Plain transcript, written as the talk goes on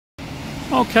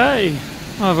Okay,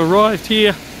 I've arrived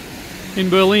here in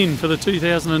Berlin for the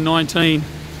 2019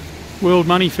 World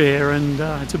Money Fair, and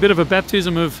it's a bit of a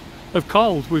baptism of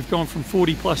cold. We've gone from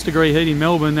 40+ degree heat in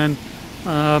Melbourne, and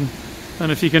I don't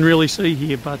know if you can really see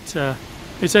here, but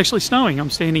it's actually snowing. I'm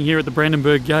standing here at the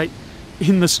Brandenburg Gate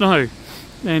in the snow,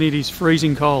 and it is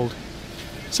freezing cold.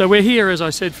 So we're here, as I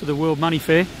said, for the World Money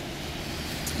Fair.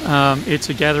 It's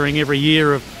a gathering every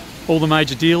year of all the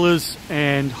major dealers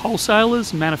and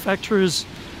wholesalers, manufacturers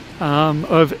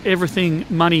of everything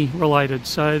money related.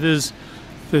 So there's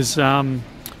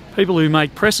people who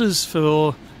make presses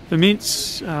for the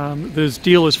mints. There's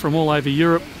dealers from all over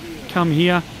Europe come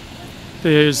here.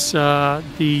 There's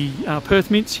the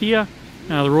Perth mints here,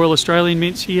 the Royal Australian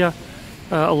mints here.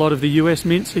 A lot of the US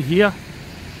mints are here.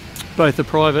 Both the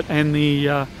private and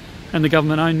the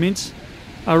government-owned mints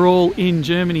are all in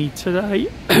Germany today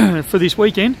for this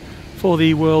weekend for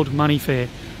the World Money Fair.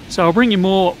 So I'll bring you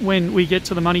more when we get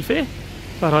to the Money Fair,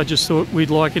 but I just thought we'd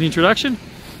like an introduction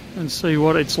and see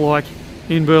what it's like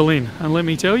in Berlin. And let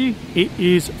me tell you, it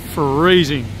is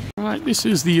freezing. Right, this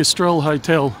is the Estrell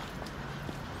Hotel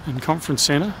and Conference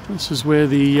Centre. This is where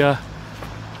the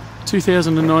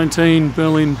 2019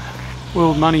 Berlin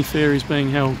World Money Fair is being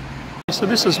held. So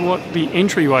this is what the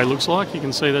entryway looks like. You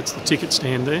can see that's the ticket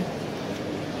stand there.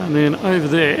 And then over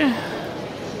there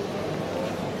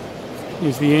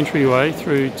is the entryway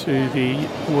through to the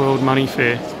World Money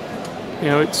Fair.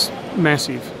 Now it's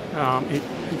massive.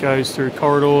 It goes through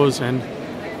corridors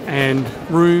and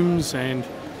rooms, and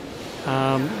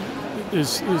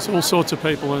there's all sorts of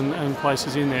people and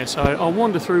places in there. So I'll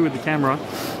wander through with the camera.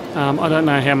 I don't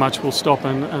know how much we'll stop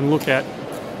and look at,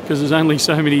 because there's only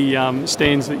so many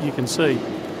stands that you can see,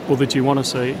 or that you want to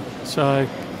see. So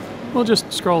we'll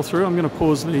just scroll through. I'm going to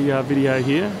pause the video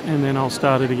here, and then I'll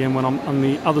start it again when I'm on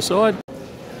the other side.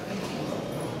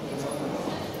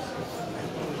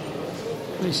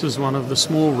 This is one of the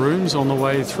small rooms on the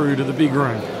way through to the big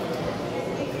room.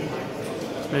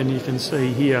 And you can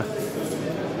see here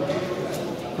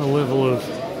a level of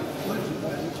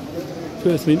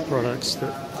Perth mint products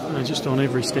that are just on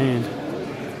every stand.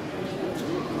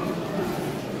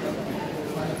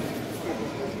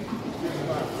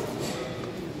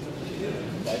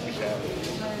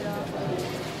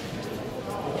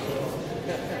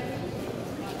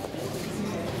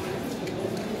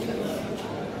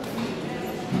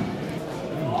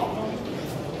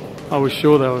 I was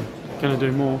sure they were going to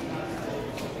do more.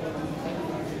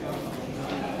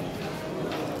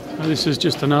 Now this is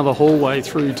just another hallway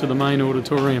through to the main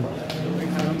auditorium.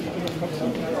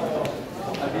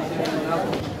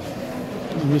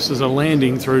 And this is a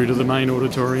landing through to the main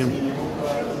auditorium.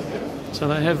 So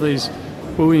they have these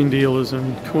bullion dealers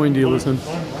and coin dealers, and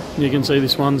you can see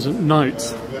this one's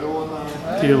notes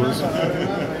dealers.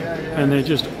 And they're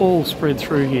just all spread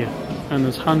through here. And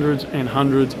there's hundreds and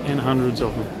hundreds and hundreds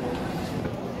of them.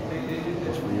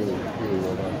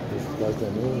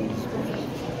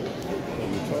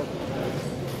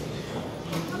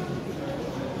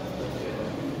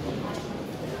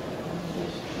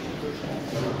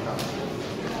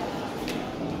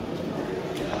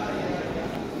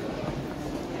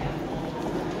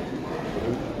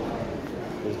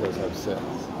 These guys have sets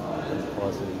and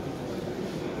pricing.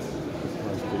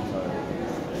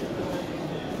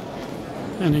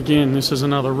 And again, this is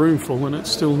another room full, and it's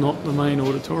still not the main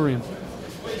auditorium.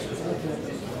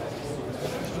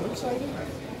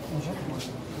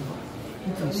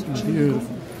 That's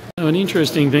beautiful. Now, an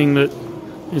interesting thing that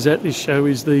is at this show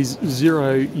is these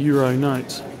 €0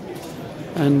 notes.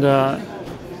 And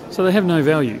so they have no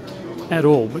value at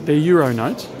all, but they're Euro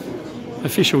notes,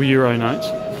 official Euro notes,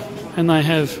 and they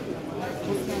have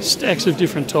stacks of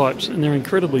different types, and they're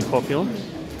incredibly popular,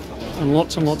 and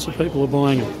lots of people are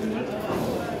buying them.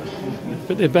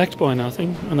 But they're backed by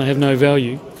nothing, and they have no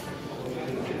value,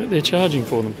 but they're charging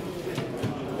for them.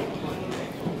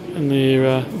 And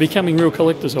they're becoming real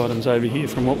collector's items over here,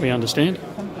 from what we understand.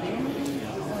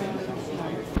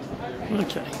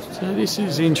 Okay, so this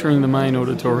is entering the main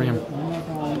auditorium.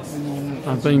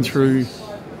 I've been through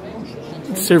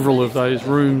several of those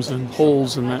rooms and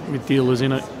halls and that with dealers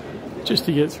in it, just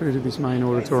to get through to this main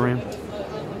auditorium.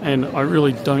 And I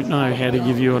really don't know how to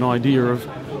give you an idea of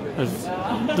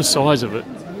the size of it.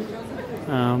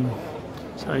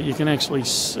 So you can actually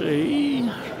see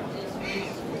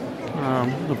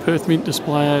the Perth mint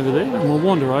display over there, and we'll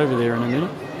wander over there in a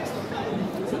minute.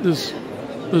 But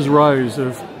there's rows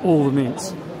of all the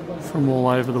mints from all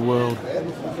over the world.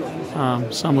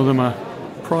 Some of them are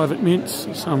private mints,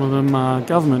 some of them are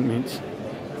government mints.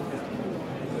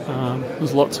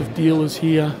 There's lots of dealers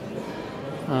here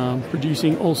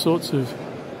producing all sorts of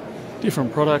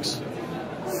different products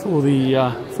for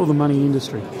the money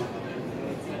industry.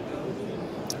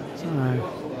 So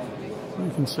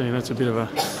you can see that's a bit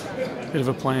of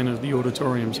a plan of the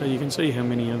auditorium. So you can see how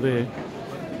many are there,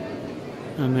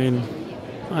 and then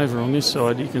over on this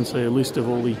side you can see a list of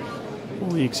all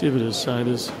the exhibitors. So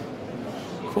there's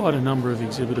quite a number of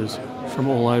exhibitors from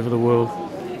all over the world,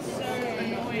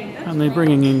 and they're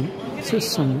bringing in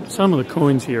just some of the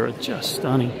coins here are just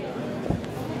stunning.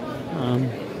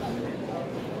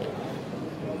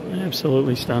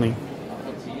 Absolutely stunning.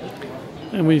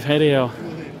 And we've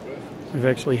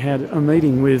actually had a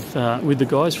meeting with the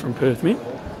guys from Perth Mint.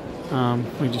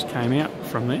 We just came out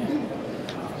from there,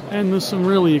 and there's some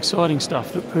really exciting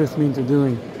stuff that Perth Mint are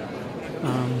doing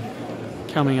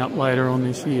coming up later on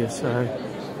this year. So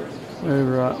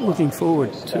we're looking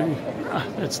forward to.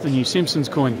 That's the new Simpsons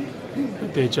coin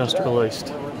that they're just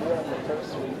released.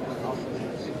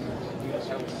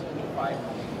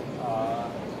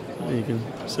 You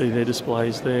can see their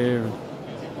displays there.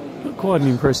 Quite an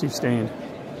impressive stand.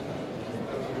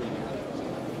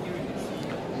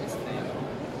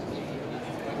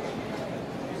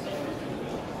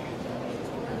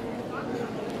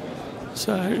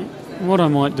 So what I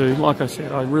might do, like I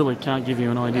said, I really can't give you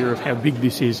an idea of how big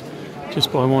this is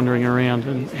just by wandering around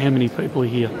and how many people are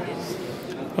here.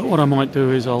 But what I might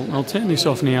do is I'll turn this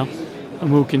off now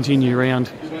and we'll continue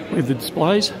around with the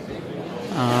displays.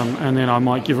 And then I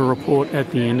might give a report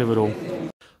at the end of it all.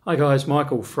 Hi guys,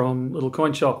 Michael from Little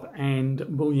Coin Shop and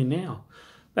Bullion Now.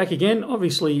 Back again,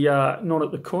 obviously not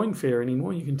at the coin fair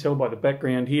anymore. You can tell by the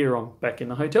background here, I'm back in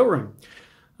the hotel room.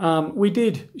 We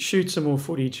did shoot some more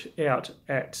footage out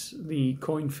at the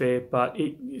coin fair, but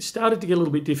it started to get a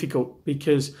little bit difficult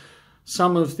because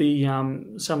some of the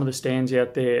stands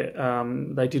out there,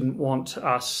 they didn't want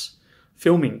us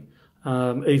filming.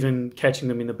 Even catching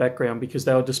them in the background, because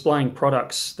they were displaying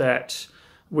products that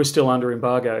were still under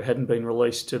embargo, hadn't been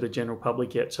released to the general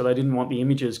public yet. So they didn't want the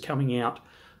images coming out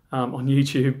on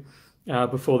YouTube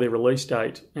before their release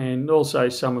date. And also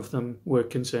some of them were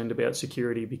concerned about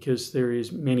security, because there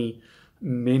is many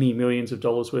millions of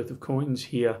dollars worth of coins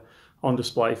here on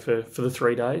display for the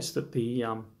 3 days that the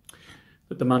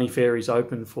money fair is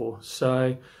open for.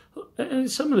 So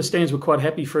some of the stands were quite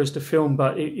happy for us to film,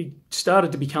 but it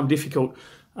started to become difficult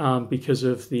because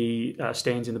of the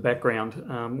stands in the background.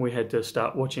 We had to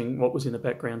start watching what was in the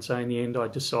background. So in the end, I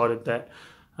decided that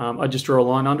I'd just draw a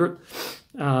line under it.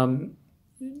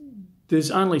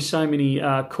 There's only so many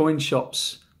coin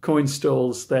shops, coin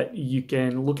stalls that you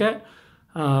can look at.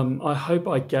 I hope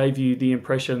I gave you the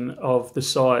impression of the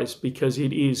size, because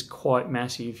it is quite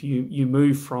massive. You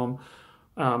move from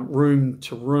room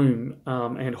to room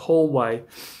and hallway,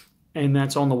 and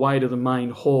that's on the way to the main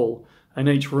hall, and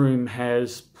each room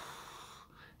has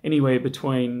anywhere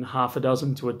between half a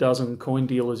dozen to a dozen coin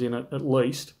dealers in it at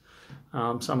least.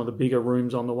 Some of the bigger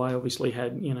rooms on the way obviously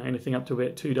had anything up to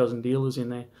about 2 dozen dealers in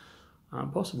there,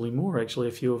 possibly more actually,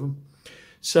 a few of them.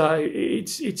 So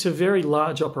it's a very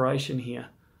large operation here.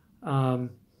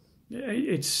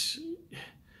 It's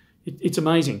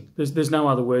amazing. There's no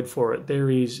other word for it. There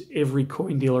is every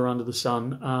coin dealer under the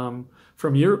sun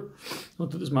from Europe. Not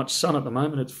that there's much sun at the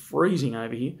moment. It's freezing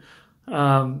over here.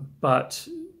 But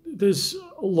there's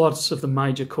lots of the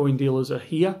major coin dealers are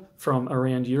here from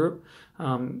around Europe. A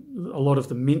lot of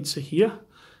the mints are here.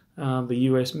 The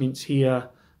US Mint's here.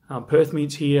 Perth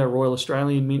Mint's here. Royal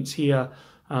Australian Mint's here.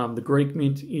 The Greek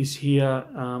Mint is here.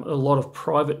 A lot of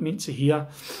private mints are here,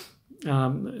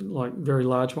 like very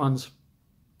large ones.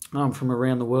 From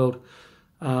around the world.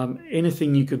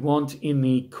 Anything you could want in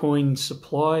the coin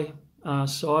supply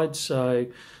side. So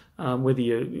whether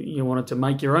you wanted to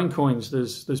make your own coins,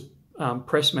 there's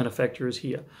press manufacturers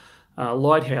here.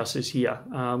 Lighthouse is here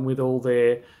with all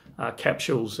their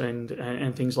capsules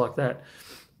and things like that.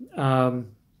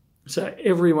 So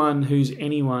everyone who's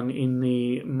anyone in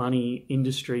the money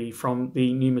industry, from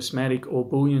the numismatic or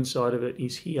bullion side of it,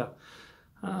 is here.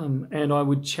 And I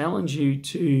would challenge you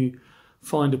to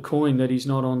find a coin that is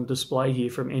not on display here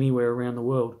from anywhere around the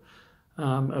world.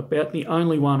 About the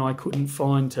only one I couldn't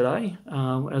find today,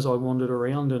 as I wandered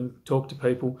around and talked to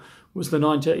people, was the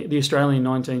Australian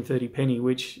 1930 penny,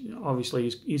 which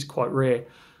obviously is quite rare.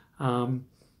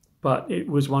 But it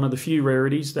was one of the few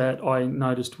rarities that I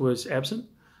noticed was absent.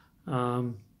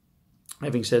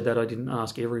 Having said that, I didn't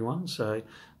ask everyone, so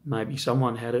maybe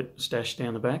someone had it stashed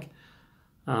down the back.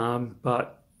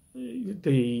 But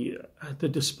the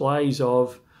displays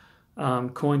of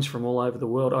coins from all over the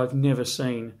world, I've never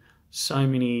seen so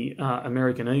many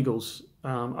American Eagles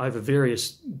over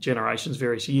various generations,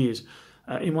 various years,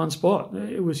 in one spot.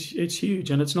 It's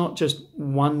huge, and it's not just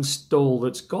one stall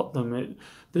that's got them.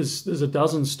 there's a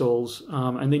dozen stalls,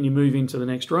 and then you move into the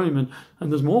next room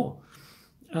and there's more.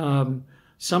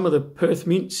 Some of the Perth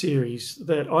Mint series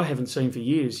that I haven't seen for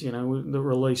years, that were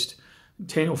released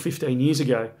 10 or 15 years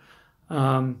ago,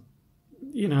 are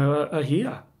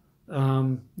here.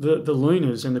 The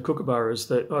Lunas and the Kookaburras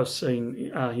that I've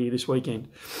seen are here this weekend.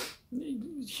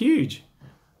 Huge.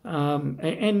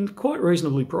 And quite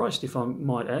reasonably priced, if I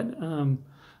might add.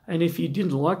 And if you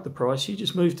didn't like the price, you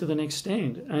just move to the next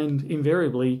stand, and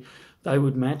invariably they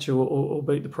would match or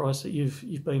beat the price that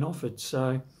you've been offered.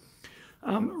 So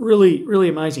really, really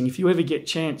amazing. If you ever get a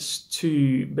chance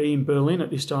to be in Berlin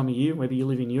at this time of year, whether you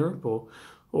live in Europe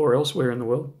or elsewhere in the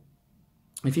world,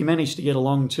 if you manage to get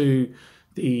along to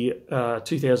the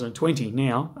 2020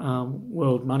 now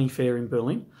World Money Fair in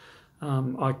Berlin,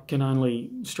 I can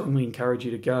only strongly encourage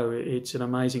you to go. It's an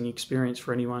amazing experience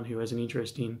for anyone who has an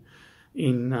interest in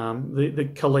the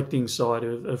collecting side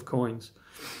of coins.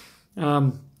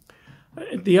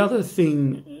 The other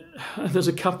thing, there's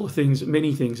a couple of things,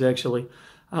 many things actually.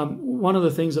 One of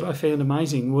the things that I found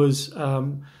amazing was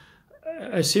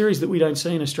a series that we don't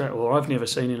see in Australia, or I've never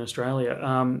seen in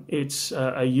Australia. It's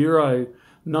a euro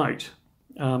note,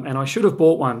 and I should have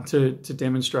bought one to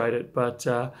demonstrate it, but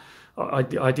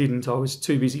I didn't. I was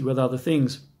too busy with other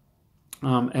things.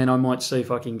 And I might see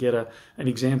if I can get an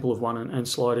example of one and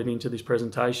slide it into this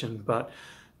presentation. But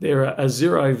they're a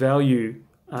zero value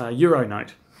euro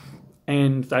note,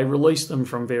 and they released them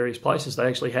from various places. They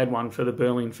actually had one for the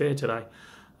Berlin Fair today.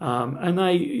 And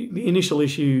the initial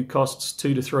issue costs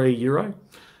 €2 to €3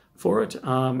 for it.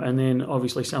 And then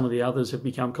obviously some of the others have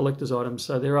become collector's items.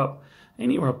 So they're up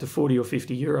anywhere up to €40 or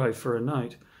 €50 for a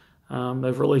note.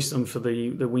 They've released them for the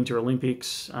Winter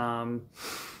Olympics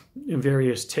in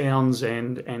various towns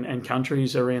and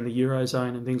countries around the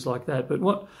Eurozone and things like that. But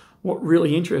what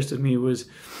really interested me was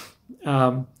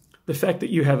the fact that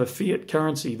you have a fiat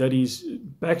currency that is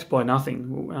backed by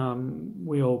nothing.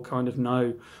 We all kind of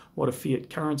know what a fiat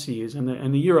currency is, and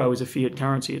the euro is a fiat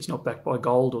currency. It's not backed by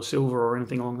gold or silver or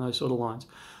anything along those sort of lines.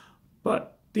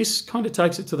 But this kind of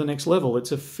takes it to the next level.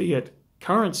 It's a fiat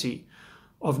currency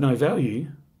of no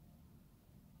value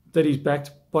that is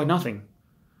backed by nothing.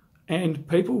 And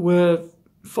people were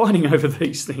fighting over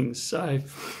these things. So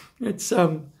it's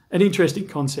an interesting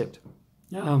concept.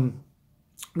 The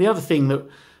other thing that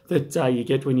you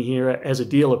get when you're here as a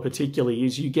dealer particularly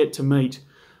is you get to meet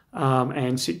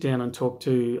and sit down and talk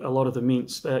to a lot of the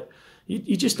mints that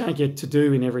you just don't get to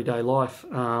do in everyday life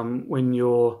when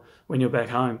you're back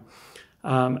home.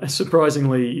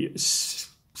 Surprisingly,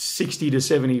 60 to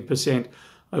 70%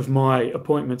 of my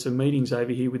appointments and meetings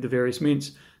over here with the various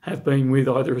mints have been with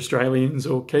either Australians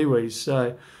or Kiwis.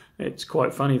 So it's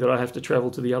quite funny that I have to travel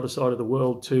to the other side of the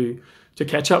world to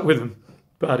catch up with them.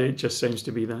 But it just seems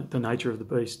to be the nature of the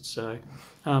beast. So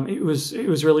it was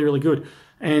really, really good,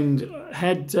 and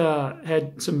had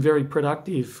some very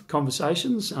productive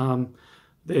conversations.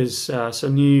 There's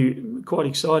some new, quite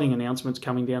exciting announcements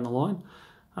coming down the line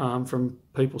from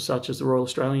people such as the Royal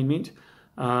Australian Mint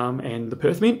and the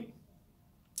Perth Mint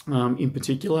in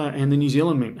particular, and the New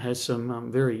Zealand Mint has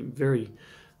some very, very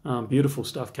beautiful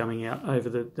stuff coming out over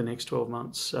the next 12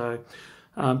 months. So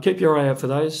keep your eye out for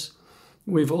those.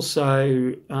 We've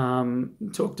also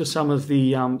talked to some of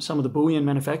the bullion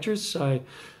manufacturers, so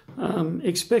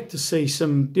expect to see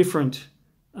some different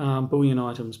bullion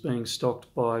items being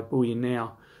stocked by Bullion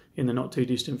Now in the not too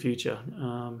distant future.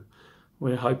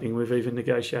 We're hoping we've even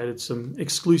negotiated some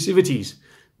exclusivities,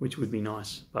 which would be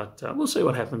nice, but we'll see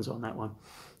what happens on that one.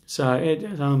 So it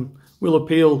will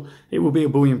appeal. It will be a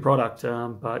bullion product,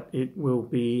 but it will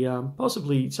be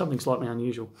possibly something slightly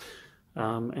unusual.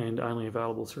 And only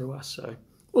available through us. So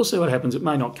we'll see what happens. It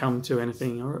may not come to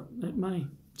anything, or it may.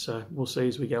 So we'll see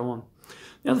as we go on.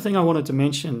 The other thing I wanted to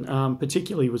mention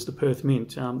particularly was the Perth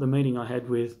Mint. The meeting I had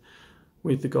with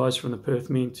the guys from the Perth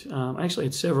Mint. I actually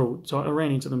had several. I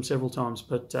ran into them several times,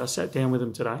 but sat down with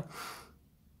them today.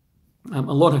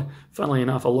 Funnily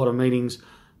enough, a lot of meetings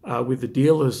with the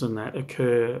dealers and that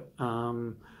occur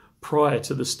prior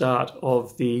to the start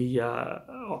of the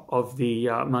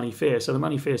money fair. So the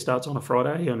money fair starts on a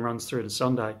Friday and runs through to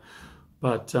Sunday.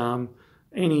 But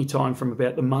any time from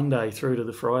about the Monday through to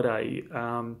the Friday,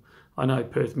 I know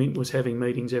Perth Mint was having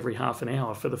meetings every half an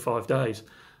hour for the 5 days.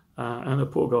 And the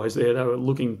poor guys there, they were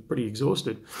looking pretty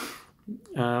exhausted.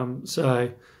 That's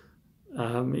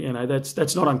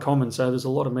not uncommon. So there's a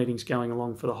lot of meetings going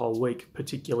along for the whole week,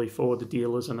 particularly for the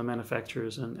dealers and the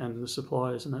manufacturers and the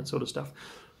suppliers and that sort of stuff.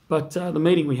 But the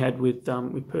meeting we had with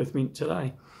Perth Mint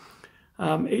today,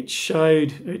 it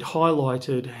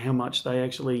highlighted how much they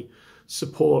actually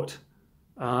support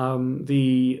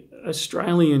the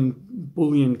Australian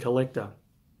bullion collector.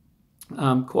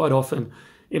 Quite often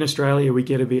in Australia we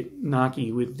get a bit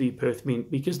narky with the Perth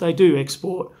Mint because they do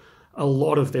export a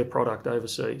lot of their product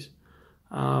overseas.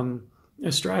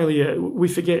 Australia, we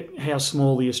forget how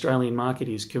small the Australian market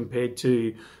is compared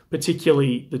to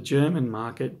particularly the German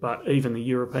market, but even the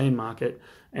European market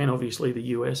and obviously the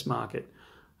US market.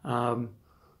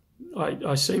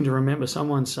 I seem to remember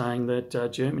someone saying that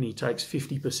Germany takes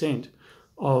 50%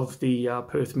 of the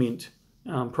Perth Mint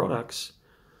products.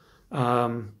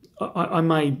 I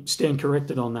may stand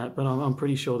corrected on that, but I'm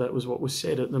pretty sure that was what was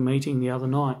said at the meeting the other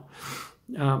night.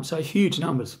 So huge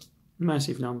numbers,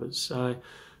 massive numbers. So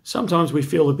sometimes we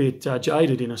feel a bit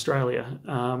jaded in Australia,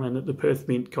 and that the Perth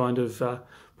Mint kind of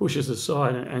pushes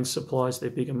aside and supplies their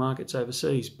bigger markets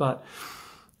overseas. But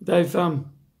they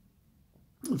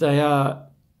are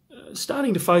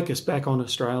starting to focus back on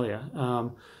Australia,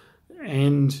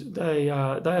 and they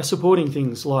are supporting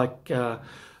things like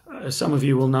some of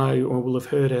you will know or will have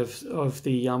heard of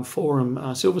the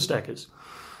Forum Silver Stackers,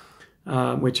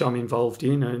 which I'm involved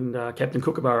in, and Captain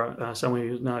Kookaburra, some of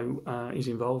you know, is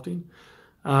involved in.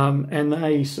 And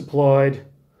they supplied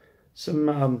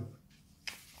some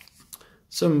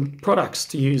products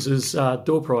to use as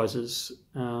door prizes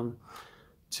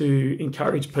to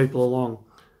encourage people along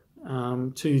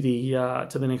to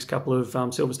the next couple of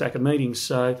Silver Stacker meetings.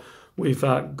 So we've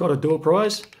got a door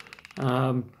prize.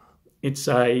 It's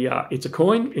a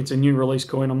coin. It's a new release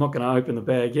coin. I'm not going to open the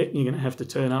bag yet. You're going to have to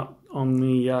turn up on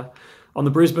the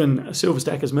Brisbane Silver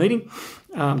Stackers meeting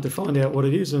to find out what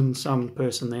it is, and some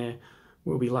person there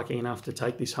will be lucky enough to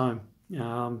take this home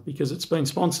because it's been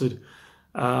sponsored.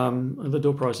 The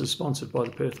door prize is sponsored by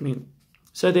the Perth Mint.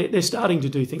 So they're starting to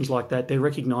do things like that. They're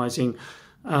recognising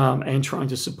and trying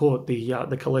to support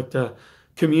the collector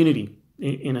community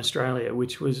in Australia,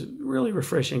 which was really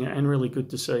refreshing and really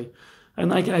good to see. And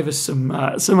they gave us some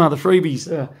other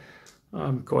freebies.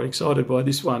 I'm quite excited by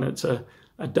this one. It's a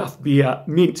Duff Beer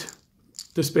Mint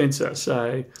dispenser,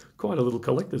 so quite a little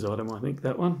collector's item, I think,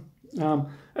 that one.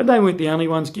 And they weren't the only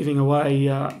ones giving away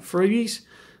freebies.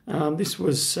 I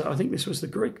think this was the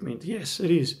Greek Mint. Yes,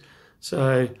 it is.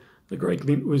 So the Greek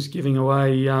Mint was giving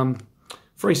away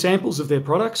free samples of their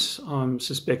products. I'm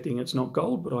suspecting it's not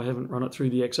gold, but I haven't run it through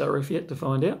the XRF yet to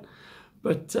find out.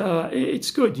 But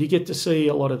it's good. You get to see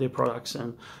a lot of their products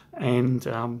and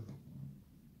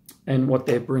what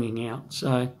they're bringing out.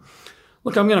 So,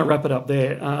 look, I'm going to wrap it up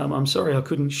there. I'm sorry I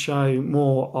couldn't show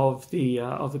more of the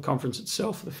conference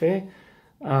itself, the fair.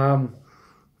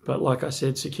 But like I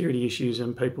said, security issues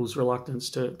and people's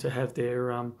reluctance to have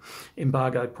their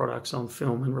embargoed products on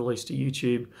film and released to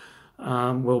YouTube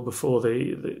well before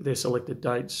their selected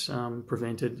dates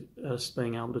prevented us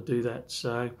being able to do that.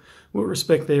 So we'll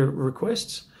respect their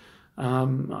requests.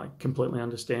 I completely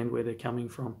understand where they're coming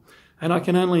from. And I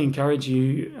can only encourage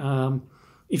you,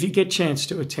 if you get a chance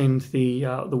to attend the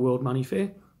World Money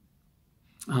Fair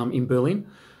in Berlin,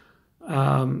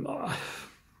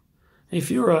 if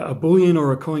you're a bullion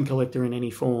or a coin collector in any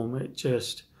form, it's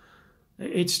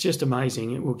just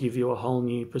amazing. It will give you a whole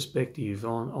new perspective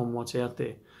on what's out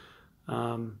there.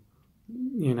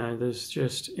 You know, there's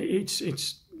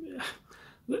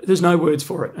no words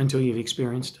for it until you've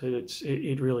experienced it.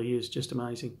 It really is just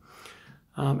amazing,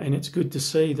 and it's good to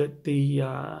see that the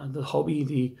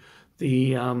hobby,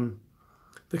 the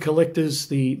collectors,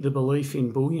 the belief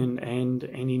in bullion and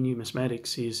in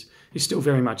numismatics is still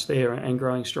very much there and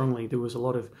growing strongly. There was a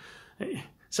lot of.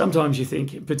 Sometimes you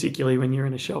think, particularly when you're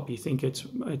in a shop, you think it's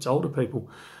older people,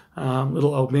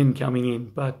 little old men coming in,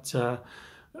 but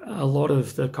a lot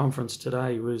of the conference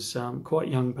today was quite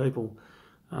young people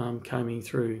combing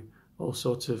through all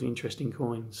sorts of interesting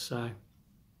coins. So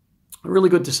really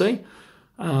good to see.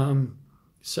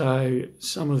 So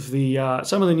some of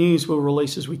the news we'll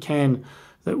release as we can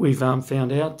that we've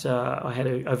found out. I had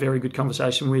a very good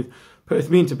conversation with Perth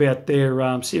Mint about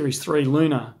their Series 3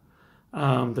 Lunar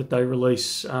that they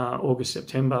release August,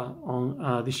 September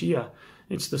on this year.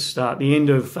 It's the start. The end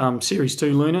of Series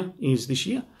 2 Lunar is this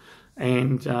year,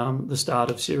 and the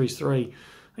start of Series 3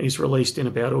 is released in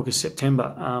about August, September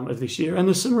of this year. And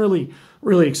there's some really,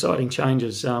 really exciting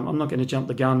changes. I'm not going to jump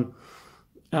the gun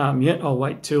yet. I'll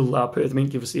wait till Perth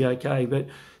Mint give us the okay. But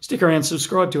stick around,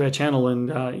 subscribe to our channel,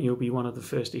 and you'll be one of the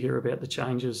first to hear about the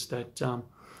changes that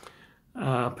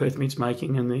Perth Mint's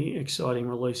making and the exciting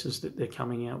releases that they're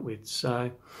coming out with.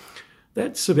 So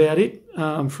that's about it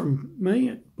from me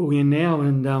at Bullion Now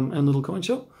and Little Coin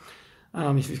Shop.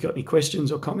 If you've got any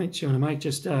questions or comments you want to make,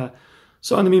 just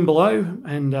sign them in below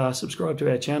and subscribe to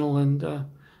our channel, and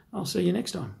I'll see you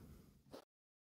next time.